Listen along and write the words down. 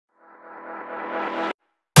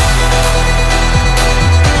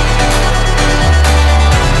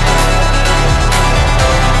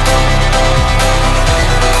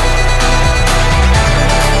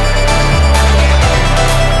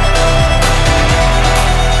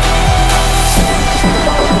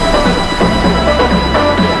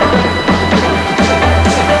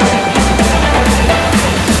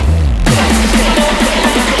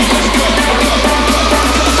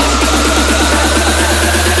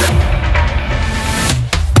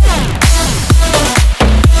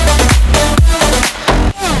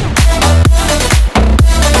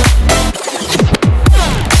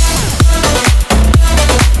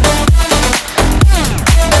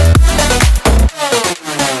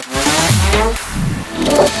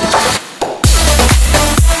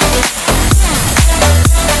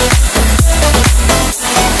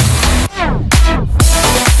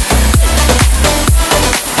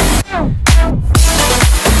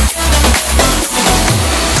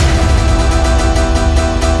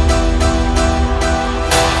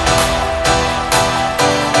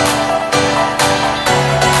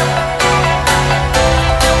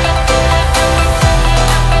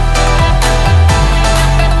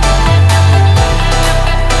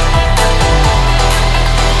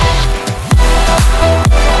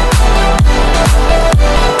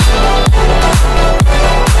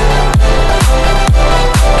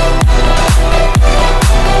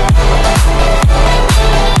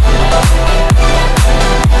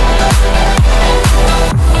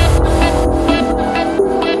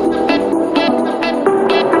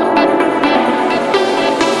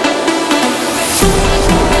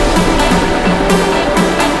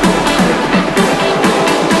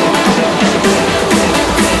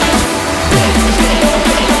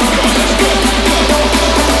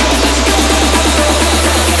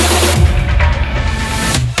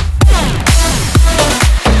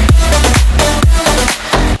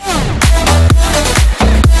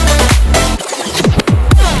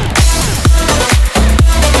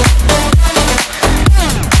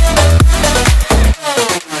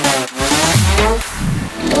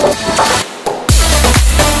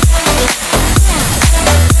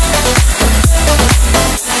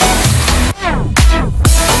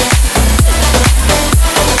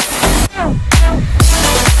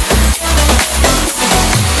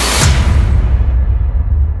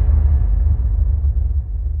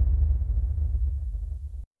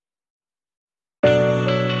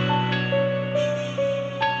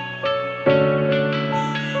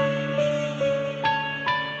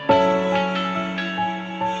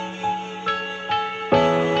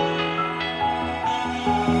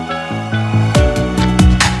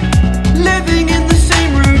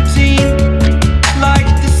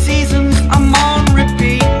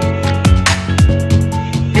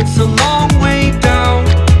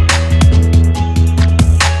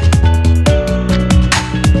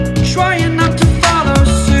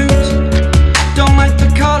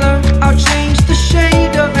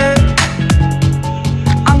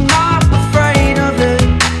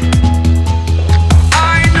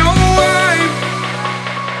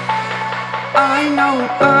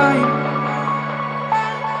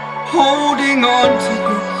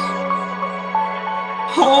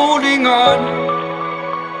holding on.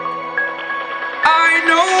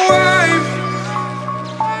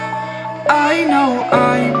 I know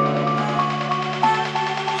I'm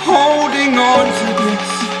holding on to this,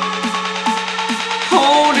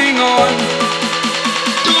 holding on.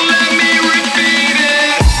 Don't let me repeat it.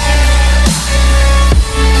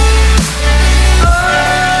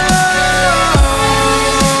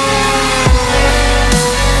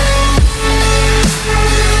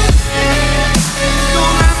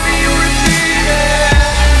 Don't let me repeat it.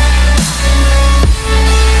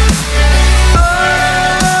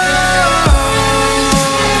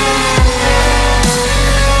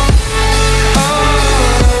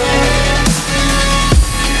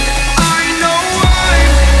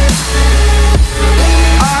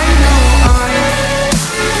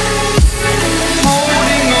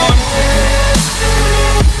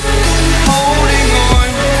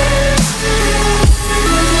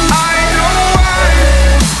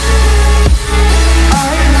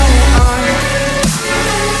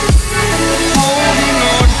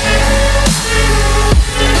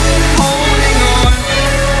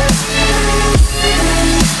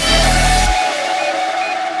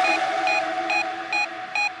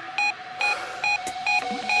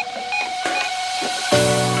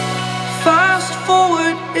 Fast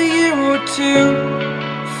forward a year or two,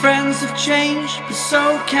 friends have changed, but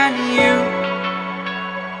so can you,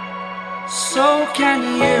 so can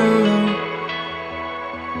you.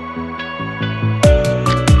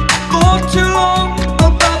 Thought too long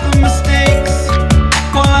about the mistakes,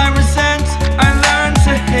 while I resent, I learned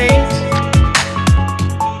to hate.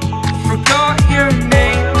 Forgot your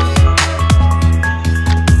names.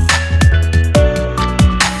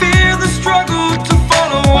 Fear the struggle to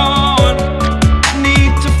follow on.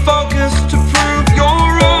 Need to focus to prove you're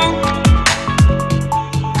wrong.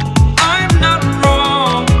 I'm not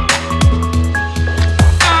wrong.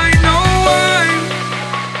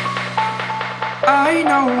 I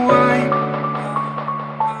know I'm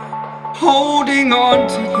holding on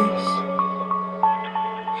to this,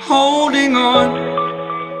 holding on.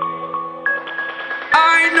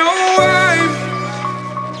 I know I'm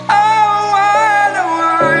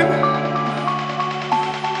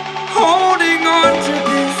holding on to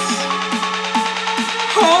this,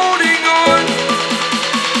 holding on.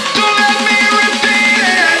 Don't let me repeat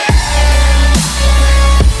it.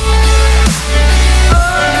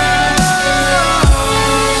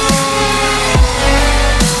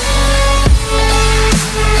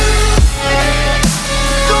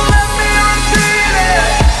 Don't let me repeat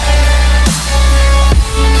it.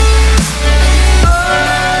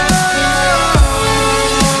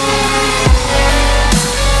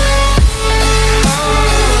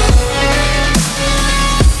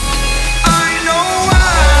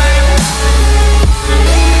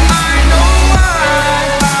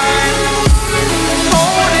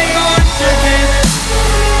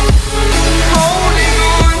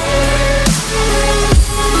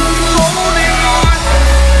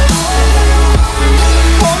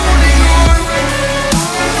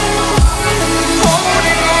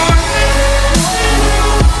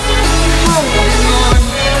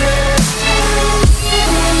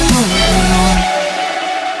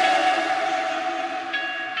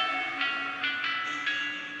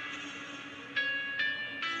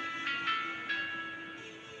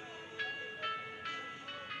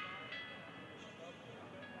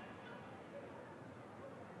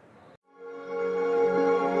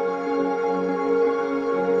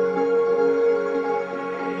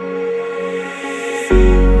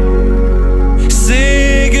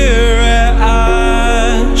 Cigarette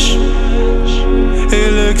ash, it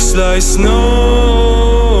looks like snow.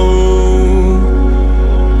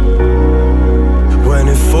 When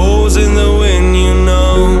it falls in the wind, you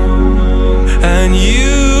know. And you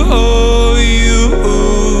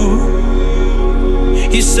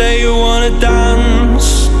say you wanna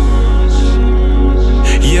dance.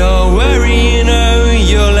 You're worried, you know,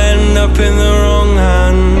 you'll end up in the wrong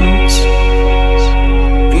hands.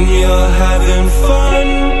 And you're having fun.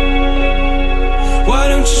 Why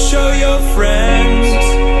don't you show your friends?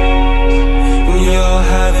 And you're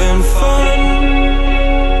having fun.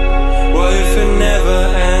 What if it never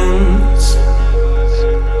ends?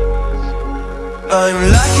 I'm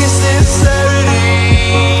lacking sincerity,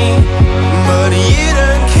 but you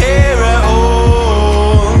don't care at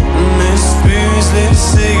all. This booze, this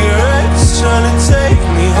cigarette's trying to take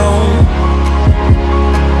me home.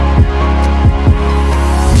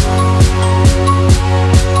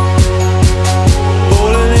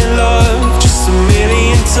 Falling in love just a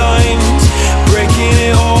million times, breaking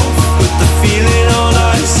it off, put the feeling on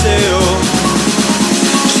ice.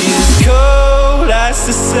 She's as cold as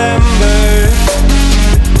December.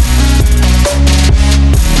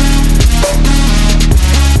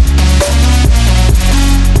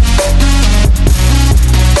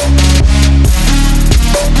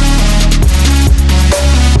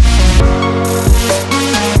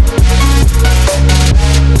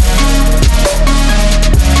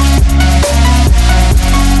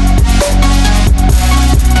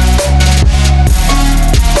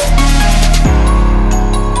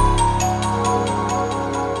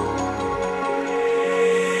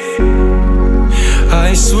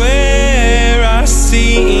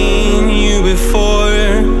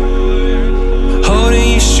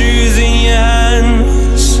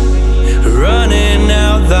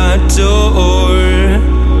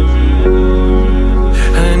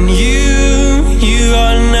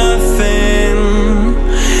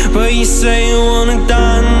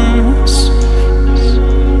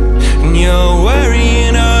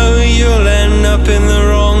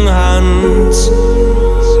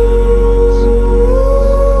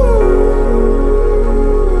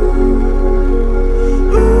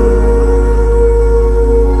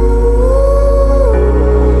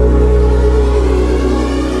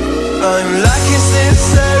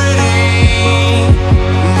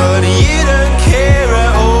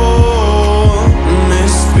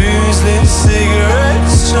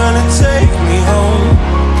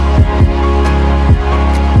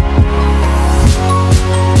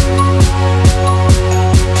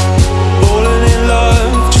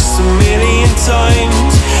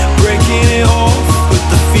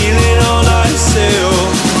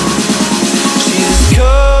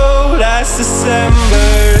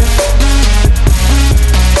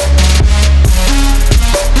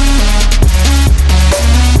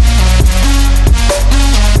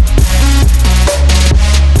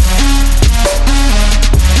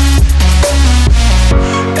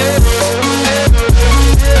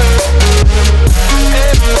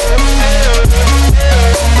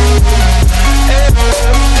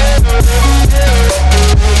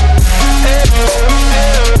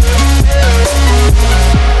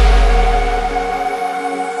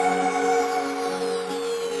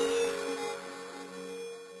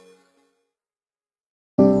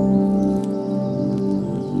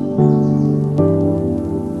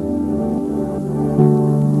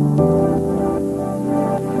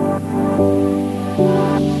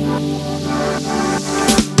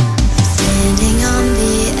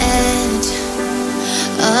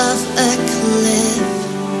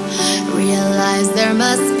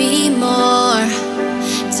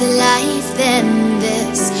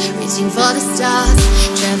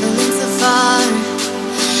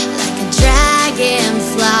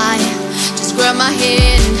 my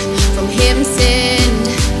hand from heaven send.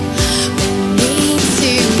 With me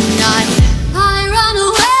tonight, I run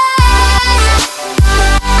away.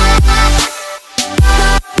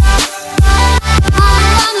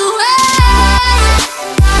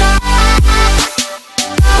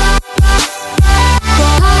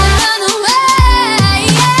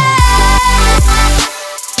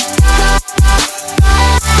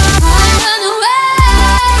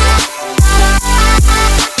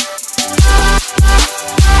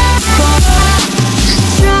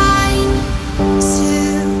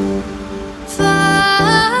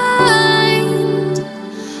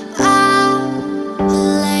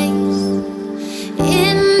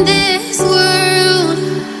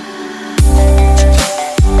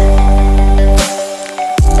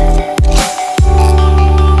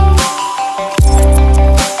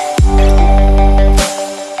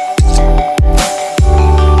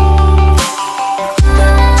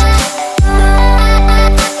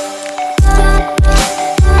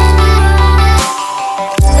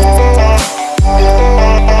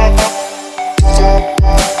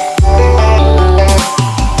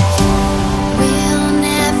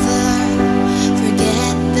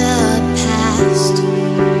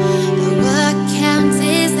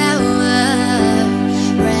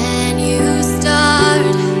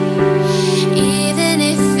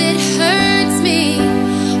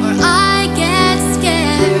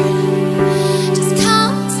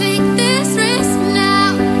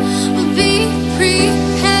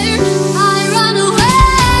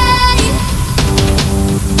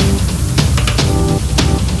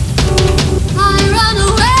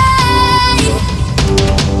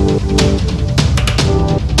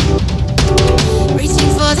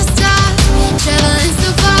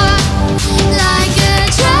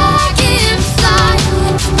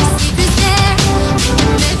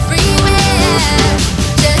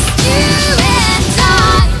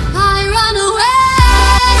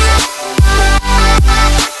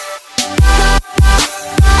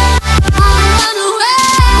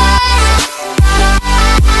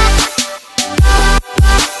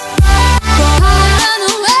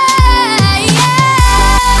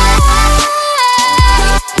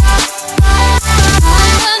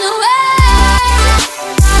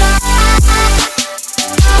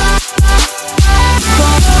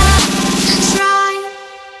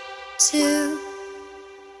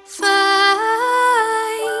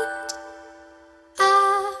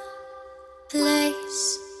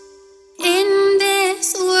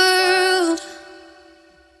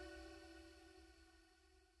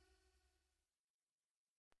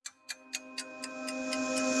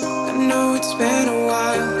 It's been a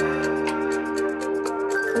while.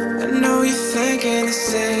 I know you're thinking the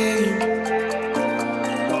same,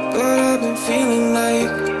 but I've been feeling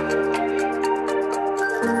like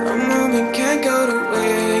a moment can't go to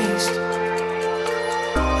waste.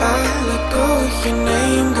 I let go of your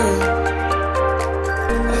name, girl.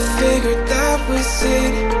 I figured that was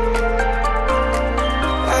it.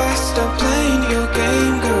 I stopped playing your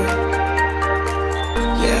game, girl.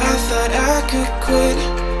 Yeah, I thought I could quit.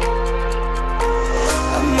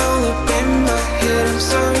 I'm all up in my head, I'm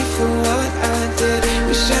sorry for what I did.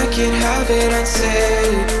 Wish I could have it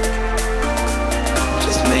unsaid.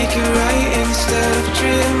 Just make it right.